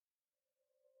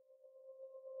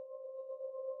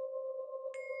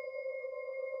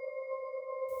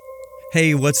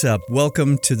Hey, what's up?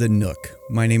 Welcome to the Nook.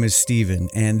 My name is Steven,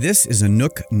 and this is a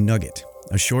Nook Nugget,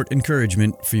 a short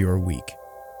encouragement for your week.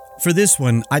 For this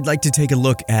one, I'd like to take a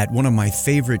look at one of my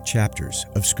favorite chapters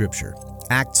of Scripture,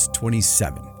 Acts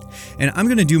 27. And I'm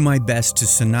going to do my best to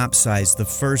synopsize the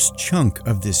first chunk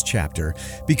of this chapter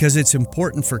because it's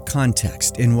important for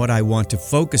context in what I want to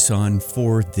focus on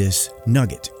for this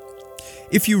nugget.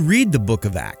 If you read the book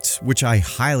of Acts, which I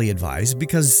highly advise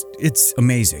because it's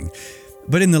amazing,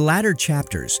 but in the latter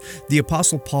chapters, the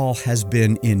Apostle Paul has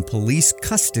been in police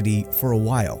custody for a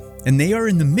while, and they are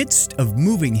in the midst of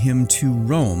moving him to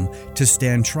Rome to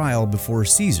stand trial before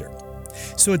Caesar.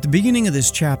 So at the beginning of this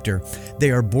chapter,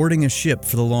 they are boarding a ship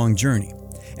for the long journey.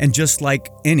 And just like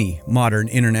any modern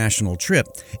international trip,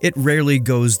 it rarely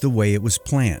goes the way it was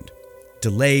planned.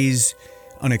 Delays,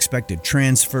 unexpected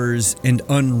transfers, and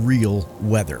unreal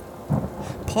weather.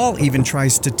 Paul even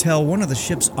tries to tell one of the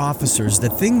ship's officers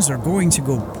that things are going to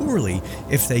go poorly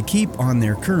if they keep on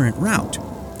their current route.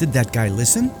 Did that guy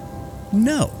listen?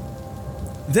 No.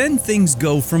 Then things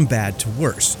go from bad to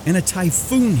worse, and a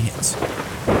typhoon hits.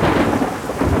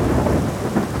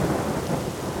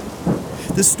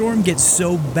 The storm gets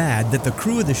so bad that the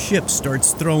crew of the ship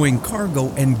starts throwing cargo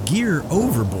and gear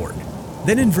overboard.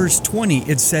 Then in verse 20,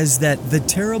 it says that the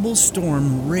terrible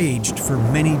storm raged for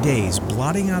many days,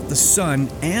 blotting out the sun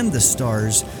and the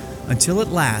stars, until at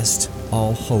last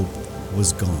all hope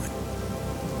was gone.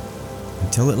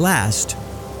 Until at last,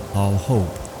 all hope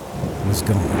was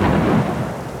gone.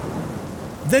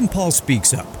 Then Paul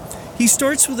speaks up. He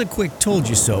starts with a quick "told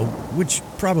you so," which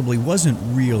probably wasn't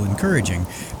real encouraging,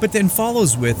 but then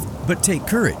follows with, "But take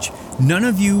courage, none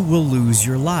of you will lose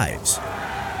your lives,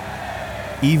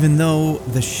 even though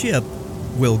the ship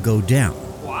will go down."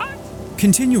 What?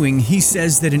 Continuing, he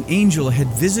says that an angel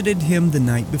had visited him the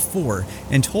night before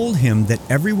and told him that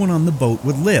everyone on the boat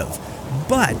would live,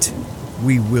 but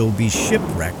we will be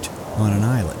shipwrecked on an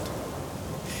island.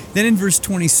 Then in verse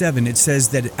 27, it says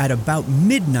that at about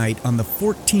midnight on the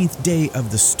 14th day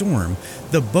of the storm,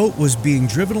 the boat was being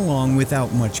driven along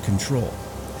without much control.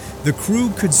 The crew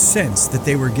could sense that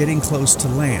they were getting close to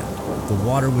land. The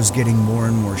water was getting more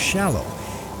and more shallow.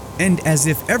 And as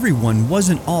if everyone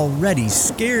wasn't already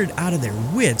scared out of their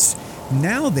wits,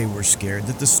 now they were scared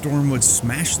that the storm would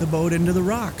smash the boat into the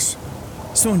rocks.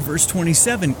 So in verse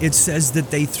 27, it says that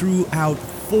they threw out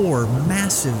 4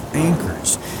 massive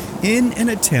anchors in an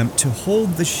attempt to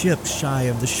hold the ship shy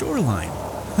of the shoreline.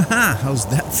 Haha, how's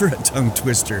that for a tongue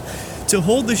twister? To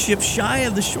hold the ship shy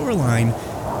of the shoreline,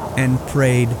 and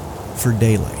prayed for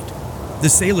daylight. The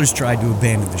sailors tried to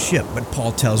abandon the ship, but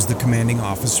Paul tells the commanding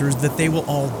officers that they will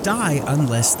all die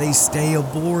unless they stay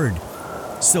aboard.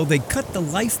 So they cut the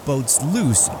lifeboats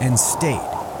loose and stayed.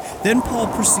 Then Paul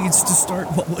proceeds to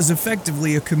start what was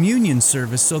effectively a communion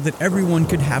service so that everyone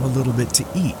could have a little bit to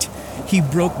eat. He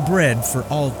broke bread for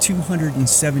all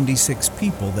 276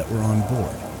 people that were on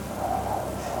board.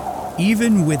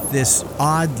 Even with this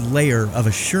odd layer of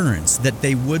assurance that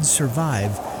they would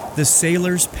survive, the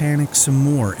sailors panic some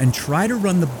more and try to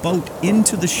run the boat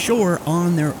into the shore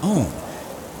on their own.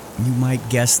 You might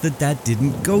guess that that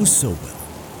didn't go so well,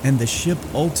 and the ship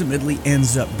ultimately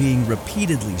ends up being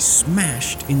repeatedly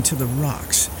smashed into the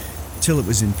rocks till it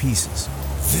was in pieces.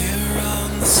 There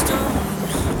on the stone,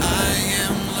 I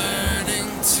am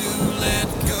learning to let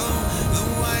go. The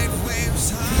white waves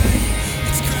high,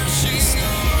 it's crashing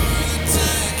over the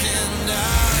deck, and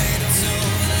I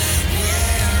don't know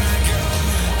where I go.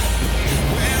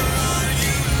 Where are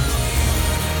you,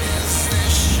 Lord? Is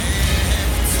this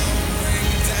ship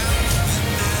going down? The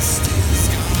mast is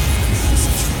gone, so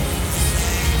throw the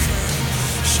anchor.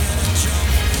 Should I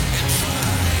jump and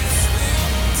try to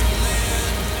swim to land?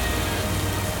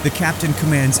 The captain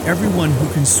commands everyone who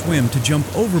can swim to jump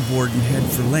overboard and head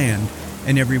for land,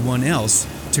 and everyone else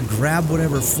to grab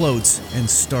whatever floats and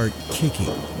start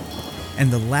kicking. And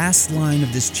the last line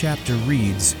of this chapter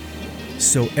reads,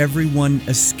 "So everyone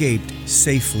escaped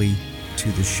safely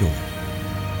to the shore."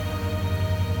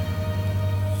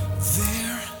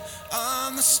 There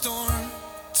on the storm,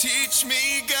 teach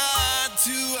me, God,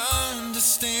 to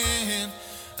understand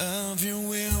of your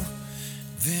will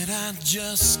that I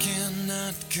just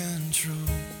cannot control.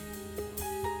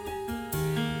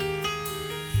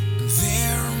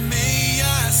 There may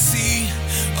I see,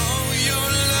 oh,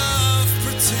 your love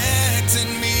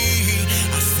protecting me.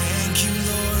 I thank you,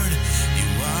 Lord, you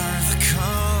are the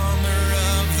calmer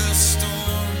of the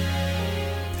storm.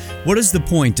 What is the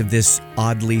point of this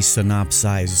oddly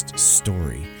synopsized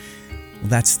story? Well,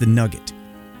 that's the nugget.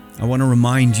 I want to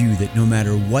remind you that no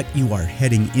matter what you are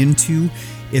heading into,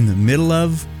 in the middle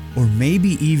of, or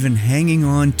maybe even hanging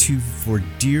on to for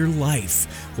dear life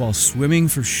while swimming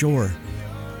for shore,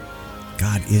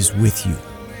 God is with you.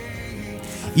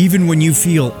 Even when you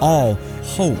feel all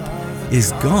hope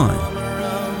is gone,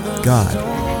 God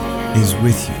is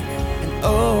with you. And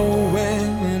oh,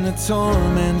 when a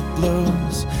torment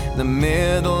blows in the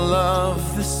middle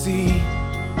of the sea,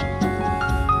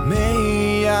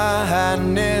 may I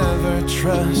never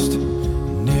trust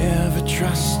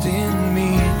in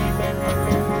me.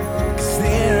 'Cause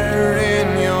there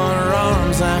in your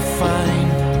arms I find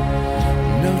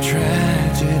no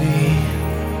tragedy.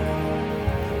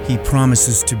 He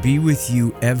promises to be with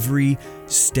you every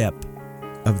step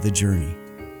of the journey.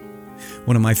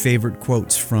 One of my favorite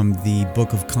quotes from the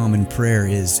Book of Common Prayer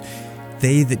is,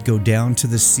 "They that go down to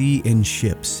the sea in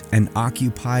ships and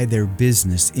occupy their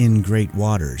business in great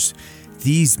waters,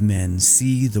 these men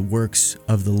see the works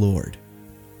of the Lord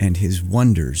and his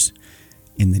wonders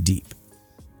in the deep."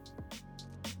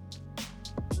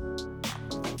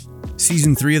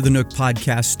 Season 3 of the Nook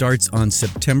podcast starts on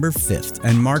September 5th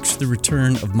and marks the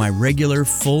return of my regular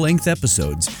full-length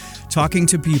episodes talking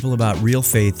to people about real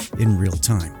faith in real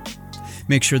time.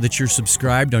 Make sure that you're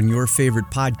subscribed on your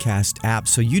favorite podcast app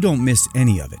so you don't miss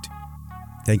any of it.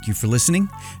 Thank you for listening,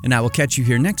 and I will catch you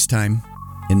here next time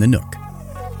in the Nook.